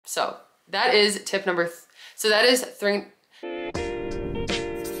So that is tip number, so that is three.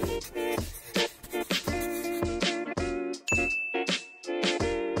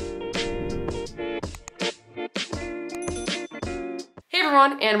 Hey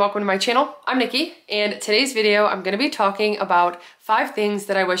everyone, and welcome to my channel. I'm Nikki, and today's video I'm going to be talking about 5 things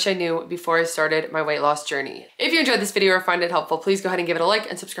that I wish I knew before I started my weight loss journey. If you enjoyed this video or find it helpful, please go ahead and give it a like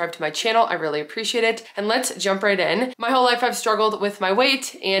and subscribe to my channel. I really appreciate it. And let's jump right in. My whole life I've struggled with my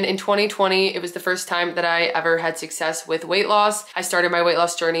weight, and in 2020 it was the first time that I ever had success with weight loss. I started my weight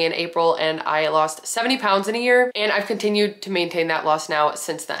loss journey in April and I lost 70 pounds in a year, and I've continued to maintain that loss now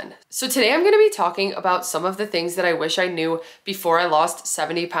since then. So today I'm going to be talking about some of the things that I wish I knew before I lost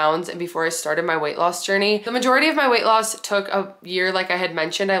 70 pounds and before I started my weight loss journey. The majority of my weight loss took a year. Like I had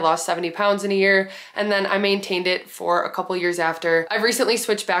mentioned, I lost 70 pounds in a year, and then I maintained it for a couple years after. I've recently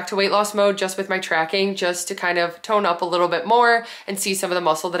switched back to weight loss mode just with my tracking, just to kind of tone up a little bit more and see some of the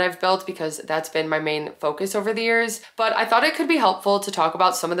muscle that I've built, because that's been my main focus over the years. But I thought it could be helpful to talk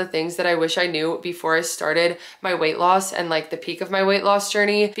about some of the things that I wish I knew before I started my weight loss and like the peak of my weight loss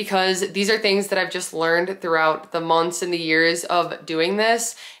journey, because these are things that I've just learned throughout the months and the years of doing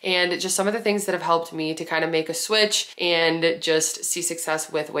this, and just some of the things that have helped me to kind of make a switch and just see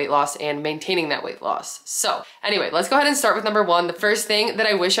success with weight loss and maintaining that weight loss. So anyway, let's go ahead and start with number 1. The first thing that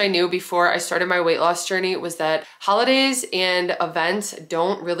I wish I knew before I started my weight loss journey was that holidays and events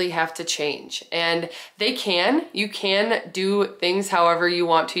don't really have to change. And they can. You can do things however you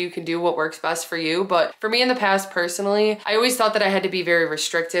want to. You can do what works best for you. But for me in the past personally, I always thought that I had to be very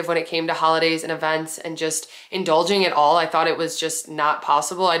restrictive when it came to holidays and events and just indulging at all. I thought it was just not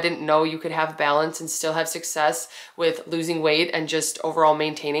possible. I didn't know you could have balance and still have success with losing weight and just overall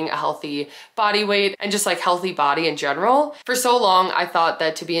maintaining a healthy body weight and just like healthy body in general. For so long, I thought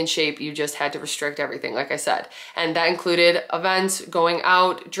that to be in shape, you just had to restrict everything, like I said. And that included events, going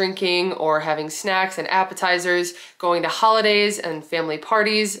out, drinking, or having snacks and appetizers, going to holidays and family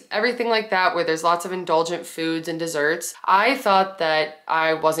parties, everything like that where there's lots of indulgent foods and desserts. I thought that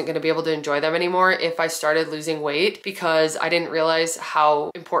I wasn't going to be able to enjoy them anymore if I started losing weight, because I didn't realize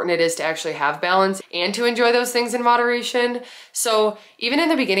how important it is to actually have balance and to enjoy those things in moderation. So even in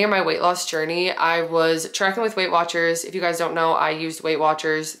the beginning of my weight loss journey, I was tracking with Weight Watchers. If you guys don't know, I used Weight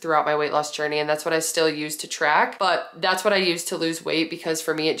Watchers throughout my weight loss journey, and that's what I still use to track, but that's what I use to lose weight because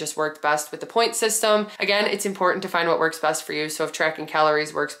for me, it just worked best with the point system. Again, it's important to find what works best for you. So if tracking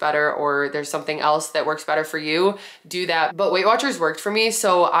calories works better or there's something else that works better for you, do that. But Weight Watchers worked for me.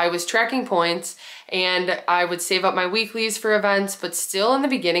 So I was tracking points and I would save up my weeklies for events, but still in the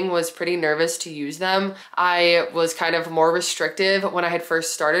beginning was pretty nervous to use them. I was kind of more restrictive when I had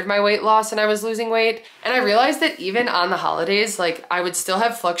first started my weight loss and I was losing weight. And I realized that even on the holidays, like I would still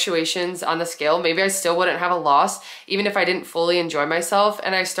have fluctuations on the scale. Maybe I still wouldn't have a loss, even if I didn't fully enjoy myself.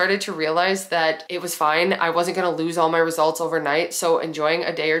 And I started to realize that it was fine. I wasn't gonna lose all my results overnight. So enjoying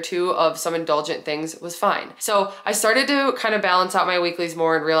a day or two of some indulgent things was fine. So I started to kind of balance out my weeklies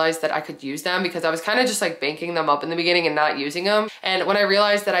more and realize that I could use them, because I was kind of just like banking them up in the beginning and not using them. And when I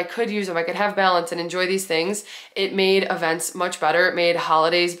realized that I could use them, I could have balance and enjoy these things, it made events much better. It made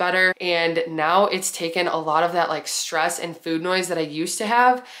holidays better. And now it's taken a lot of that like stress and food noise that I used to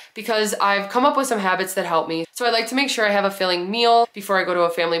have, because I've come up with some habits that help me. So I like to make sure I have a filling meal before I go to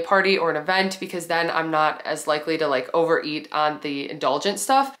a family party or an event, because then I'm not as likely to like overeat on the indulgent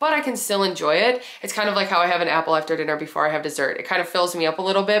stuff, but I can still enjoy it. It's kind of like how I have an apple after dinner before I have dessert. It kind of fills me up a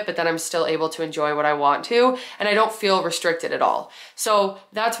little bit, but then I'm still able to enjoy what I want to, and I don't feel restricted at all. So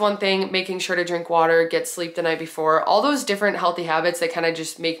that's one thing, making sure to drink water, get sleep the night before, all those different healthy habits that kind of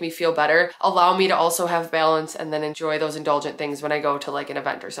just make me feel better, allow me to also have balance and then enjoy those indulgent things when I go to like an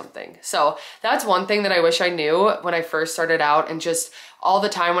event or something. So that's one thing that I wish I knew when I first started out, and just all the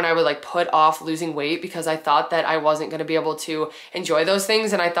time when I would like put off losing weight because I thought that I wasn't going to be able to enjoy those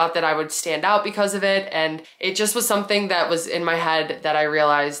things, and I thought that I would stand out because of it. And it just was something that was in my head that I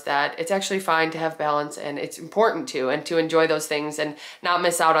realized that it's actually fine to have balance, and it's important to, and to enjoy those things and not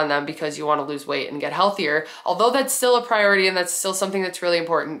miss out on them because you want to lose weight and get healthier. Although that's still a priority and that's still something that's really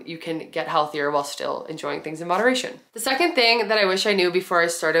important, you can get healthier while still enjoying things in moderation. The second thing that I wish I knew before I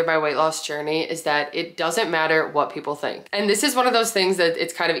started my weight loss journey is that it doesn't matter what people think. And this is one of those things that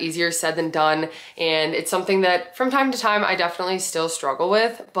it's kind of easier said than done, and it's something that from time to time I definitely still struggle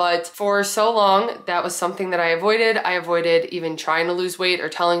with, but for so long that was something that I avoided. I avoided even trying to lose weight or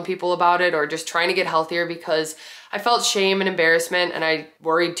telling people about it or just trying to get healthier, because I felt shame and embarrassment, and I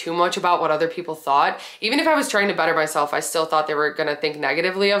worried too much about what other people thought. Even if I was trying to better myself, I still thought they were gonna think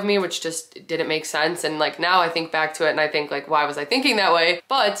negatively of me, which just didn't make sense. And like now I think back to it and I think like, why was I thinking that way?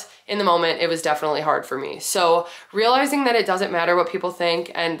 But in the moment, it was definitely hard for me. So realizing that it doesn't matter what people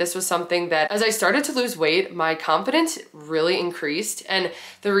think, and this was something that as I started to lose weight, my confidence really increased. And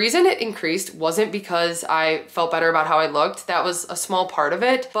the reason it increased wasn't because I felt better about how I looked. That was a small part of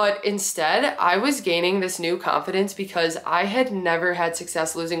it. But instead, I was gaining this new confidence because I had never had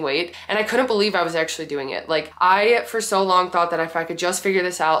success losing weight, and I couldn't believe I was actually doing it. Like I, for so long, thought that if I could just figure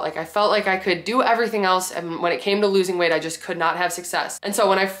this out, like I felt like I could do everything else, and when it came to losing weight, I just could not have success. And so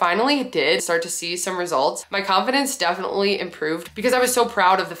when I finally did start to see some results, my confidence definitely improved because I was so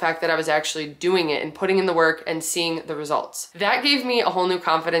proud of the fact that I was actually doing it and putting in the work and seeing the results. That gave me a whole new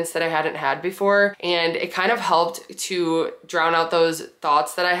confidence that I hadn't had before, and it kind of helped to drown out those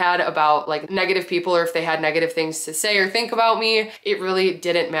thoughts that I had about like negative people, or if they had negative things to say or think about me. It really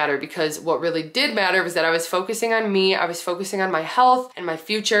didn't matter, because what really did matter was that I was focusing on me, I was focusing on my health and my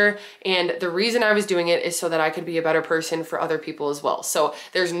future, and the reason I was doing it is so that I could be a better person for other people as well. So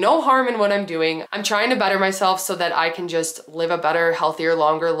there's no harm in what I'm doing. I'm trying to better myself so that I can just live a better, healthier,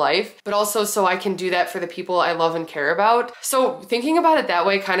 longer life, but also so I can do that for the people I love and care about. So thinking about it that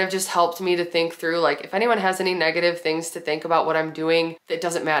way kind of just helped me to think through, like, if anyone has any negative things to think about what I'm doing, it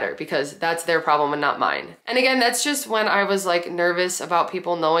doesn't matter, because that's their problem and not mine. And again, that's just when I was like nervous about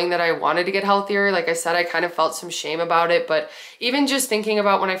people knowing that I wanted to get healthier. Like I said, I kind of felt some shame about it, but even just thinking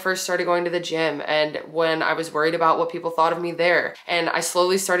about when I first started going to the gym and when I was worried about what people thought of me there, and I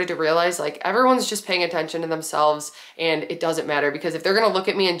slowly started to realize like everyone's just paying attention to themselves, and it doesn't matter, because if they're gonna look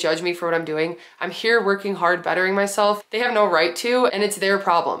at me and judge me for what I'm doing, I'm here working hard, bettering myself. They have no right to, and it's their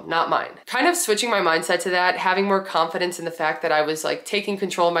problem, not mine. Kind of switching my mindset to that, having more confidence in the fact that I was like taking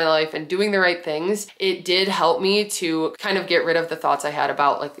control of my life and doing the right things, it did help me to kind of get rid of the thoughts I had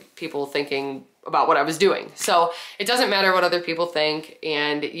about like people thinking about what I was doing. So it doesn't matter what other people think,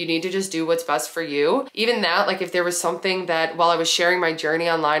 and you need to just do what's best for you. Even that, like if there was something that while I was sharing my journey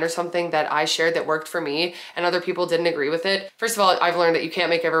online or something that I shared that worked for me and other people didn't agree with it, first of all, I've learned that you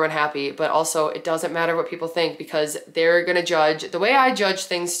can't make everyone happy, but also it doesn't matter what people think, because they're gonna judge the way I judge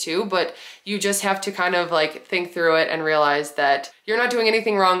things too, but you just have to kind of like think through it and realize that you're not doing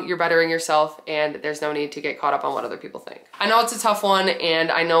anything wrong, you're bettering yourself, and there's no need to get caught up on what other people think. I know it's a tough one, and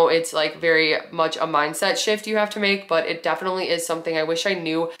I know it's like very much a mindset shift you have to make, but it definitely is something I wish I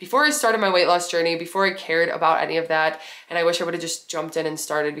knew before I started my weight loss journey, before I cared about any of that, and I wish I would have just jumped in and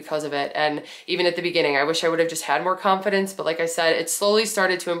started because of it. And even at the beginning, I wish I would have just had more confidence, but like I said, it slowly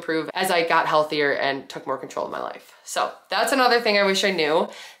started to improve as I got healthier and took more control of my life. So that's another thing I wish I knew.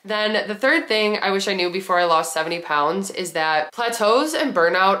 Then the third thing I wish I knew before I lost 70 pounds is that plateaus and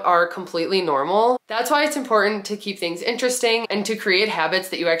burnout are completely normal. That's why it's important to keep things interesting and to create habits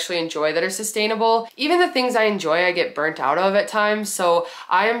that you actually enjoy that are sustainable. Even the things I enjoy, I get burnt out of at times. So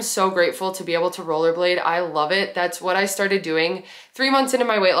I am so grateful to be able to rollerblade. I love it. That's what I started doing. 3 months into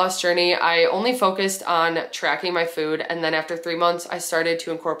my weight loss journey, I only focused on tracking my food, and then after 3 months, I started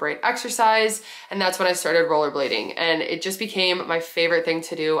to incorporate exercise, and that's when I started rollerblading, and it just became my favorite thing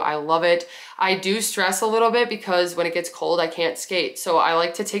to do. I love it. I do stress a little bit because when it gets cold, I can't skate, so I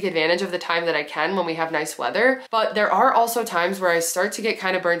like to take advantage of the time that I can when we have nice weather, but there are also times where I start to get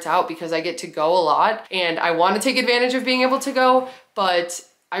kind of burnt out because I get to go a lot, and I want to take advantage of being able to go, but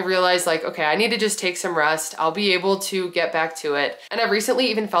I realized like, okay, I need to just take some rest. I'll be able to get back to it. And I've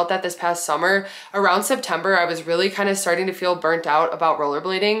recently even felt that this past summer. Around September, I was really kind of starting to feel burnt out about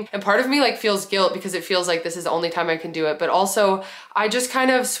rollerblading. And part of me like feels guilt because it feels like this is the only time I can do it. But also I just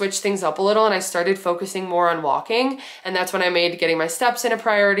kind of switched things up a little, and I started focusing more on walking. And that's when I made getting my steps in a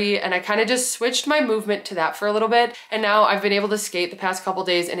priority. And I kind of just switched my movement to that for a little bit. And now I've been able to skate the past couple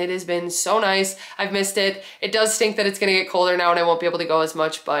days, and it has been so nice. I've missed it. It does stink that it's gonna get colder now and I won't be able to go as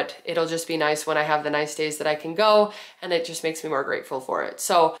much, but it'll just be nice when I have the nice days that I can go, and it just makes me more grateful for it.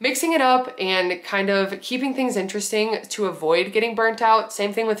 So mixing it up and kind of keeping things interesting to avoid getting burnt out.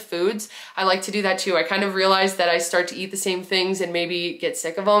 Same thing with foods. I like to do that too. I kind of realized that I start to eat the same things and maybe get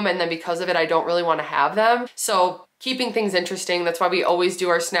sick of them, and then because of it, I don't really want to have them. So keeping things interesting. That's why we always do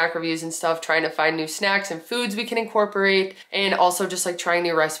our snack reviews and stuff, trying to find new snacks and foods we can incorporate, and also just like trying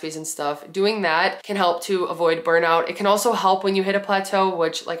new recipes and stuff. Doing that can help to avoid burnout. It can also help when you hit a plateau,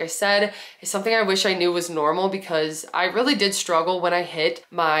 which like I said, is something I wish I knew was normal, because I really did struggle when I hit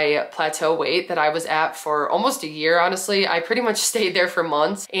my plateau weight that I was at for almost a year, honestly. I pretty much stayed there for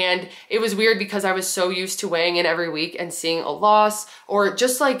months, and it was weird because I was so used to weighing in every week and seeing a loss, or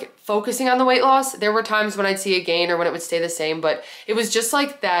just like focusing on the weight loss. There were times when I'd see a gain or when it would stay the same, but it was just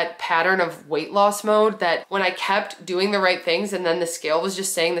like that pattern of weight loss mode that when I kept doing the right things and then the scale was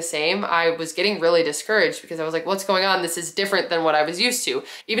just staying the same, I was getting really discouraged because I was like, what's going on? This is different than what I was used to.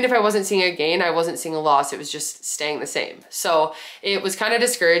 Even if I wasn't seeing a gain, I wasn't seeing a loss. It was just staying the same. So it was kind of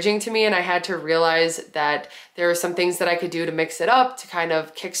discouraging to me, and I had to realize that there are some things that I could do to mix it up, to kind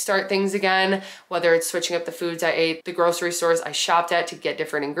of kickstart things again, whether it's switching up the foods I ate, the grocery stores I shopped at to get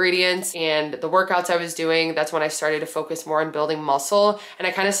different ingredients, and the workouts I was doing. That's when I started to focus more on building muscle, and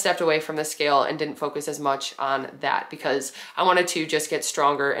I kind of stepped away from the scale and didn't focus as much on that because I wanted to just get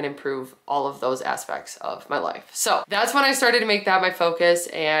stronger and improve all of those aspects of my life. So that's when I started to make that my focus,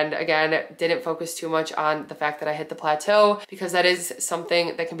 and again, didn't focus too much on the fact that I hit the plateau because that is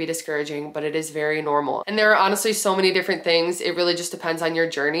something that can be discouraging, but it is very normal. And there are honestly so many different things. It really just depends on your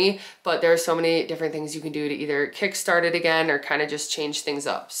journey, but there are so many different things you can do to either kickstart it again or kind of just change things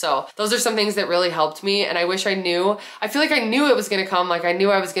up. So those are some things that really helped me, and I wish I knew. I feel like I knew it was gonna come, like I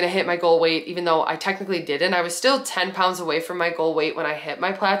knew I was gonna hit my goal weight, even though I technically didn't. I was still 10 pounds away from my goal weight when I hit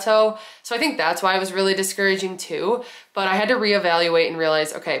my plateau. So I think that's why it was really discouraging too. But I had to reevaluate and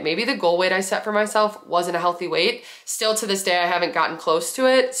realize, okay, maybe the goal weight I set for myself wasn't a healthy weight. Still to this day, I haven't gotten close to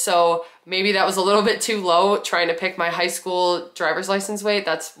it. So maybe that was a little bit too low trying to pick my high school driver's license weight.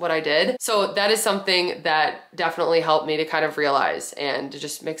 That's what I did. So that is something that definitely helped me to kind of realize and to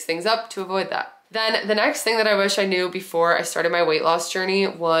just mix things up to avoid that. Then the next thing that I wish I knew before I started my weight loss journey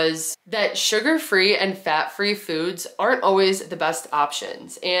was that sugar-free and fat-free foods aren't always the best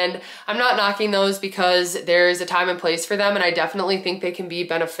options. And I'm not knocking those because there's a time and place for them, and I definitely think they can be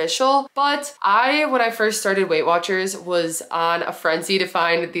beneficial. But when I first started Weight Watchers, was on a frenzy to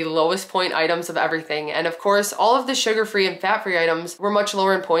find the lowest point items of everything. And of course, all of the sugar-free and fat-free items were much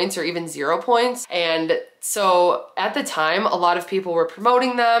lower in points or even 0 points. And so at the time, a lot of people were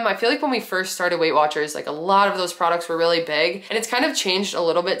promoting them. I feel like when we first started Weight Watchers, like a lot of those products were really big, and it's kind of changed a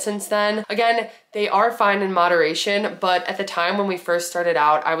little bit since then. Again, they are fine in moderation, but at the time when we first started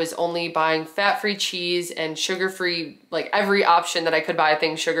out, I was only buying fat-free cheese and sugar-free, like every option that I could buy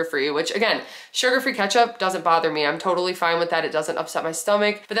things sugar-free, which again, sugar-free ketchup doesn't bother me. I'm totally fine with that. It doesn't upset my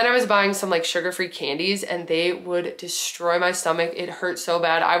stomach. But then I was buying some like sugar-free candies and they would destroy my stomach. It hurt so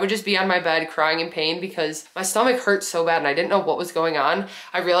bad. I would just be on my bed crying in pain because my stomach hurt so bad and I didn't know what was going on.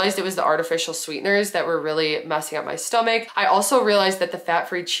 I realized it was the artificial sweeteners that were really messing up my stomach. I also realized that the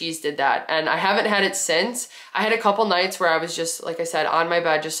fat-free cheese did that, and I haven't had it since. I had a couple nights where I was just, like I said, on my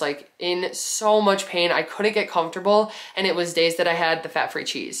bed, just like in so much pain. I couldn't get comfortable, and it was days that I had the fat-free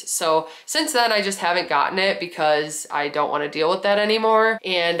cheese. So since then, I just haven't gotten it because I don't want to deal with that anymore.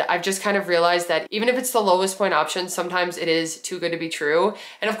 And I've just kind of realized that even if it's the lowest point option, sometimes it is too good to be true.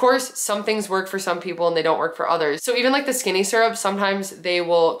 And of course, some things work for some people and they don't work for others. So even like the skinny syrup, sometimes they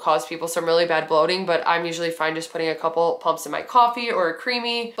will cause people some really bad bloating, but I'm usually fine just putting a couple pumps in my coffee or a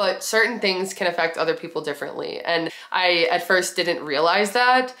creamy, but certain things can affect other people differently. And I at first didn't realize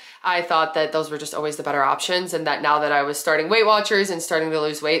that. I thought that those were just always the better options, and that now that I was starting Weight Watchers and starting to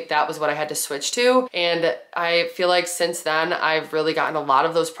lose weight, that was what I had to switch to. And I feel like since then, I've really gotten a lot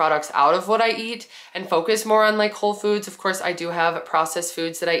of those products out of what I eat and focus more on like whole foods. Of course, I do have processed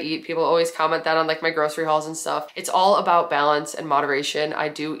foods that I eat. People always comment that on like my grocery hauls and stuff. It's all about balance and moderation. I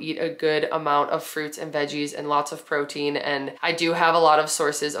do eat a good amount of fruits and veggies and lots of protein, and I do have a lot of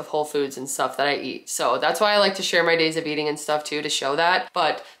sources of whole foods and stuff that I eat. So that's why I like to share my days of eating and stuff too, to show that.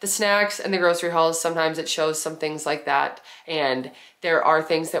 But the snacks and the grocery hauls, sometimes it shows some things like that, and there are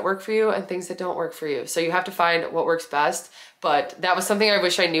things that work for you and things that don't work for you. So you have to find what works best. But that was something I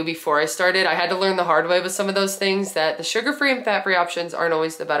wish I knew before I started. I had to learn the hard way with some of those things, that the sugar-free and fat-free options aren't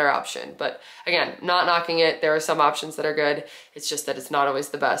always the better option. But again, not knocking it. There are some options that are good. It's just that it's not always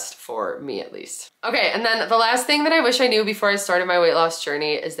the best for me, at least. Okay, and then the last thing that I wish I knew before I started my weight loss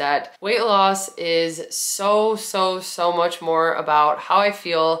journey is that weight loss is so much more about how I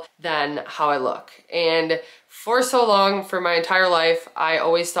feel than how I look. And for so long, for my entire life, I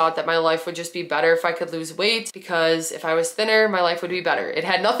always thought that my life would just be better if I could lose weight, because if I was thinner, my life would be better. It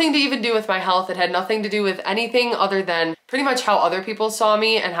had nothing to even do with my health. It had nothing to do with anything other than pretty much how other people saw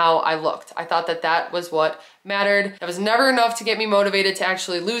me and how I looked. I thought that that was what mattered. That was never enough to get me motivated to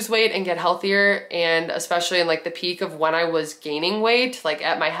actually lose weight and get healthier, and especially in like the peak of when I was gaining weight, like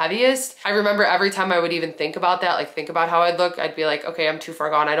at my heaviest. I remember every time I would even think about that, like think about how I'd look, I'd be like, okay, I'm too far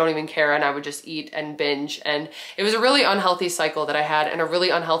gone, I don't even care, and I would just eat and binge. And it was a really unhealthy cycle that I had, and a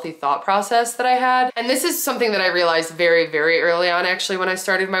really unhealthy thought process that I had. And this is something that I realized very early on, actually, when I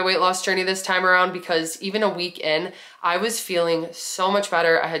started my weight loss journey this time around, because even a week in, I was feeling so much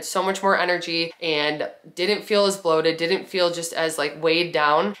better. I had so much more energy and didn't feel as bloated, didn't feel just as like weighed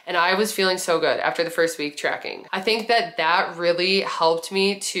down. And I was feeling so good after the first week tracking. I think that that really helped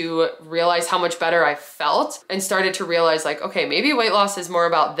me to realize how much better I felt and started to realize like, okay, maybe weight loss is more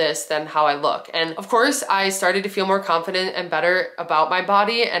about this than how I look. And of course, I started to feel more confident and better about my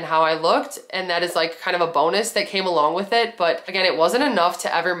body and how I looked. And that is like kind of a bonus that came along with it. But again, it wasn't enough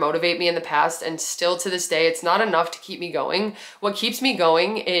to ever motivate me in the past, and still to this day, it's not enough to keep me going. What keeps me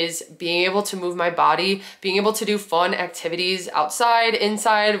going is being able to move my body, being able to do fun activities outside,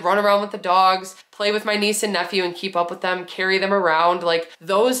 inside, run around with the dogs, play with my niece and nephew and keep up with them, carry them around. Like,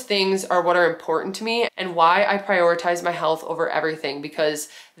 those things are what are important to me and why I prioritize my health over everything, because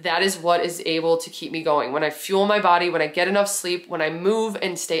that is what is able to keep me going. When I fuel my body, when I get enough sleep, when I move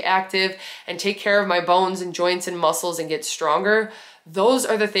and stay active and take care of my bones and joints and muscles and get stronger, those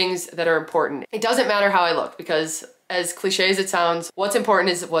are the things that are important. It doesn't matter how I look, because as cliche as it sounds, what's important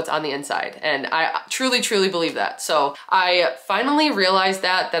is what's on the inside. And I truly, truly believe that. So I finally realized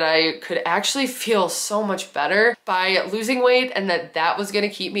that I could actually feel so much better by losing weight, and that was gonna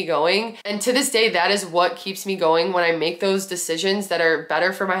keep me going. And to this day, that is what keeps me going when I make those decisions that are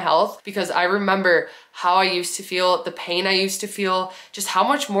better for my health, because I remember how I used to feel, the pain I used to feel, just how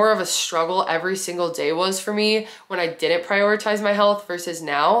much more of a struggle every single day was for me when I didn't prioritize my health versus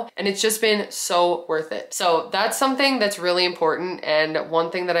now. And it's just been so worth it. So that's something that's really important, and one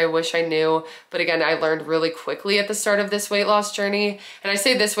thing that I wish I knew, but again, I learned really quickly at the start of this weight loss journey. And I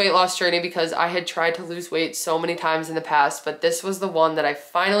say this weight loss journey because I had tried to lose weight so many times in the past, but this was the one that I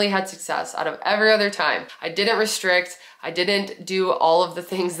finally had success out of every other time. I didn't restrict. I didn't do all of the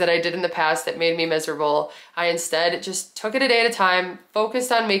things that I did in the past that made me miserable. I instead just took it a day at a time,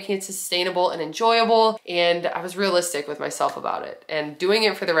 focused on making it sustainable and enjoyable, and I was realistic with myself about it and doing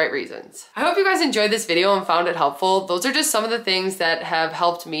it for the right reasons. I hope you guys enjoyed this video and found it helpful. Those are just some of the things that have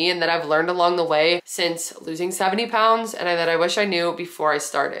helped me and that I've learned along the way since losing 70 pounds and that I wish I knew before I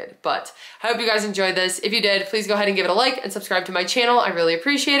started. But I hope you guys enjoyed this. If you did, please go ahead and give it a like and subscribe to my channel. I really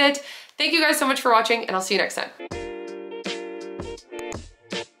appreciate it. Thank you guys so much for watching, and I'll see you next time.